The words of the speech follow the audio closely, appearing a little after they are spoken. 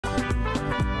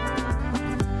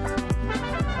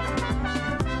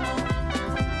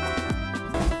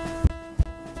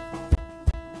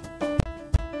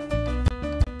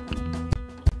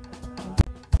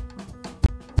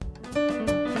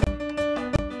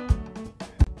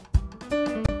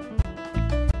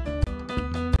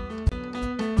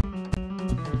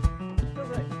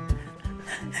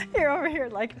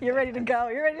you're ready to go.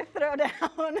 You're ready to throw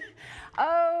down.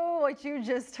 Oh, what you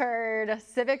just heard.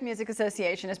 Civic Music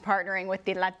Association is partnering with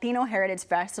the Latino Heritage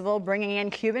Festival, bringing in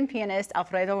Cuban pianist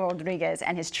Alfredo Rodríguez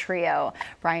and his trio.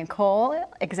 Brian Cole,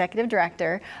 Executive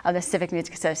Director of the Civic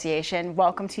Music Association.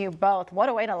 Welcome to you both. What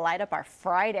a way to light up our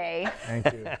Friday.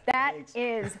 Thank you. That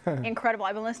is incredible.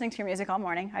 I've been listening to your music all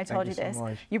morning. I told you this.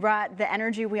 You brought the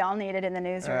energy we all needed in the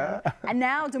newsroom. And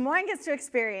now Des Moines gets to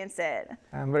experience it.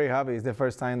 I'm very happy. It's the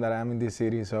first time that I'm in this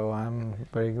city, so I'm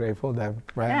very grateful that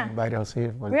Brian invited us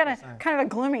here. We got a kind of a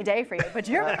gloomy day for you, but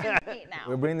you're bringing the heat now.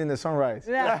 We're bringing the sunrise.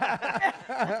 Yeah.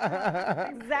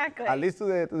 Exactly. At least to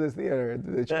the theater,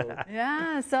 to the show.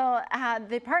 Yeah. So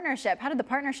the partnership. How did the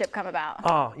partnership come about?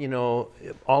 Oh, you know,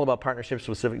 all about partnerships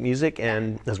with Civic Music,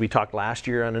 and as we talked last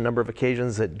year on a number of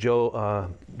occasions, that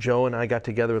Joe and I got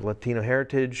together with Latino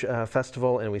Heritage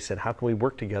Festival, and we said, how can we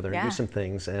work together and do some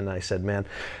things? And I said, man,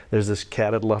 there's this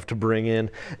cat I'd love to bring in,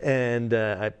 and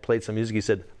I played some music. He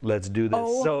said, let's do this.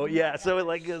 Oh, so yeah, so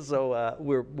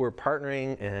we're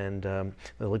partnering, and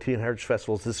the Latino Heritage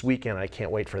Festival is this weekend. I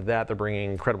can't wait for that. They're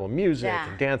bringing incredible music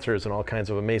and dancers and all kinds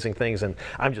of amazing things, and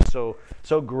I'm just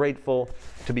so grateful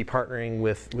to be partnering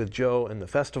with Joe and the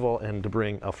festival, and to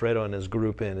bring Alfredo and his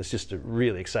group in. It's just a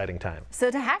really exciting time.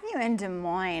 So to have you in Des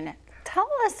Moines, tell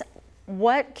us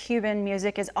what Cuban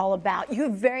music is all about. You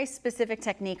have very specific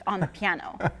technique on the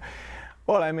piano.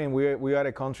 Well, I mean, we are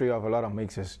a country of a lot of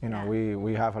mixes. You know,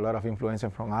 we have a lot of influence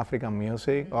from African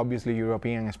music, obviously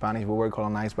European and Spanish. We were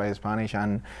colonized by Spanish,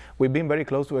 and we've been very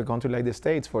close to a country like the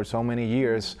States for so many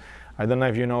years. I don't know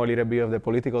if you know a little bit of the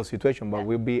political situation, but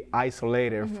we'll be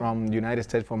isolated from the United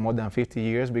States for more than 50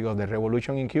 years because of the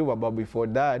revolution in Cuba. But before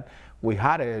that, we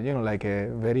had a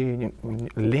very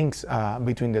links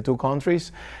between the two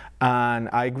countries. And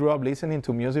I grew up listening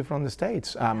to music from the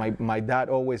States. My dad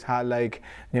always had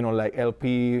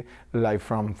LP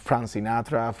from Frank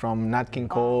Sinatra, from Nat King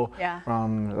Cole,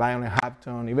 from Lionel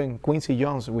Hampton, even Quincy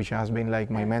Jones, which has been like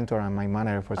my mentor and my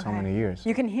manager for so many years.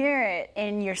 You can hear it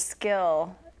in your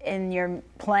skill, in your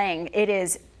playing. It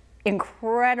is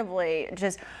incredibly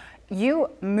just. You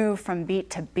move from beat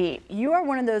to beat. You are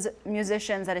one of those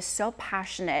musicians that is so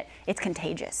passionate, it's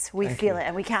contagious. We feel it,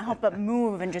 and we can't help but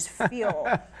move and just feel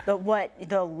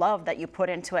the love that you put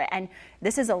into it. And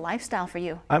this is a lifestyle for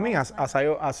you. I mean, as I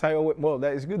always, well,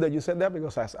 that is good that you said that,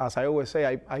 because as I always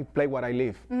say, I play what I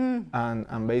live.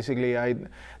 And basically,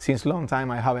 since a long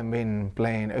time, I haven't been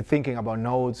thinking about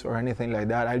notes or anything like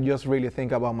that. I just really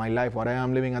think about my life. What I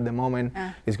am living at the moment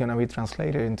is going to be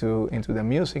translated into the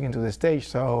music, into the stage.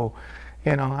 So,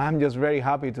 you know, I'm just very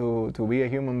happy to be a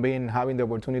human being, having the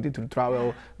opportunity to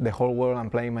travel the whole world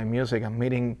and playing my music and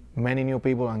meeting many new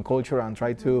people and culture, and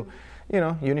try to, you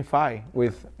know, unify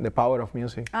with the power of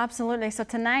music. Absolutely. So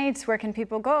tonight, where can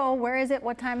people go? Where is it?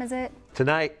 What time is it?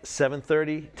 Tonight,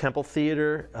 7:30, Temple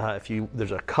Theater.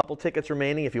 There's a couple tickets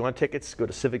remaining. If you want tickets, go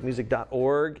to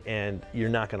civicmusic.org, and you're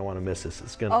not going to want to miss this.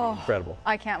 It's going to be incredible.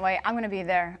 I can't wait. I'm going to be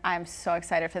there. I'm so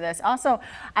excited for this. Also,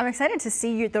 I'm excited to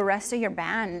see the rest of your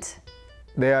band.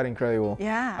 They are incredible.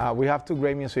 Yeah. We have two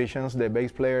great musicians. The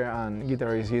bass player and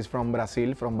guitarist, he's from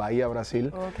Brazil, from Bahia,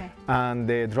 Brazil. Okay. And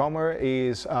the drummer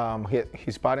is,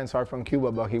 his parents are from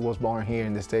Cuba, but he was born here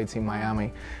in the States, in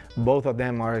Miami. Both of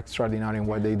them are extraordinary in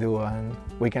what they do, and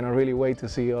we cannot really wait to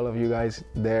see all of you guys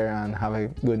there and have a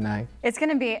good night. It's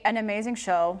going to be an amazing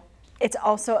show. It's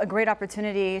also a great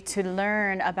opportunity to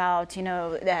learn about, you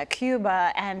know,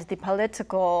 Cuba and the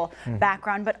political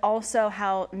background, but also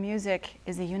how music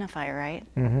is a unifier, right?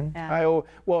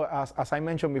 Well, as I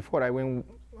mentioned before,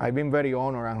 I've been very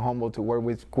honored and humbled to work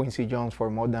with Quincy Jones for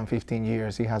more than 15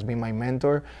 years. He has been my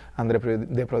mentor and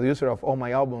the producer of all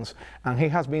my albums. And he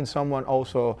has been someone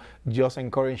also just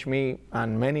encouraged me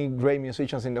and many great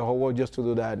musicians in the whole world just to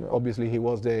do that. Obviously, he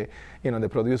was the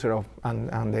producer of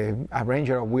and the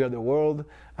arranger of We Are the World,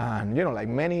 and like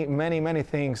many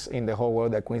things in the whole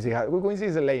world that Quincy has. Well, Quincy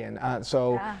is a legend.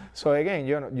 So again,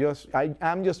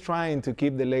 I'm just trying to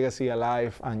keep the legacy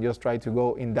alive and just try to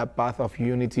go in that path of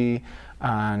unity,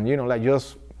 and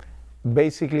just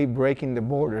basically breaking the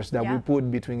borders that we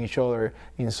put between each other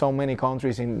in so many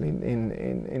countries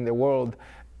in the world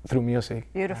through music.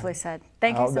 Beautifully said.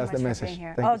 Thank you so much for being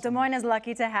here. Des Moines is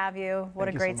lucky to have you. What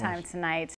a great time tonight.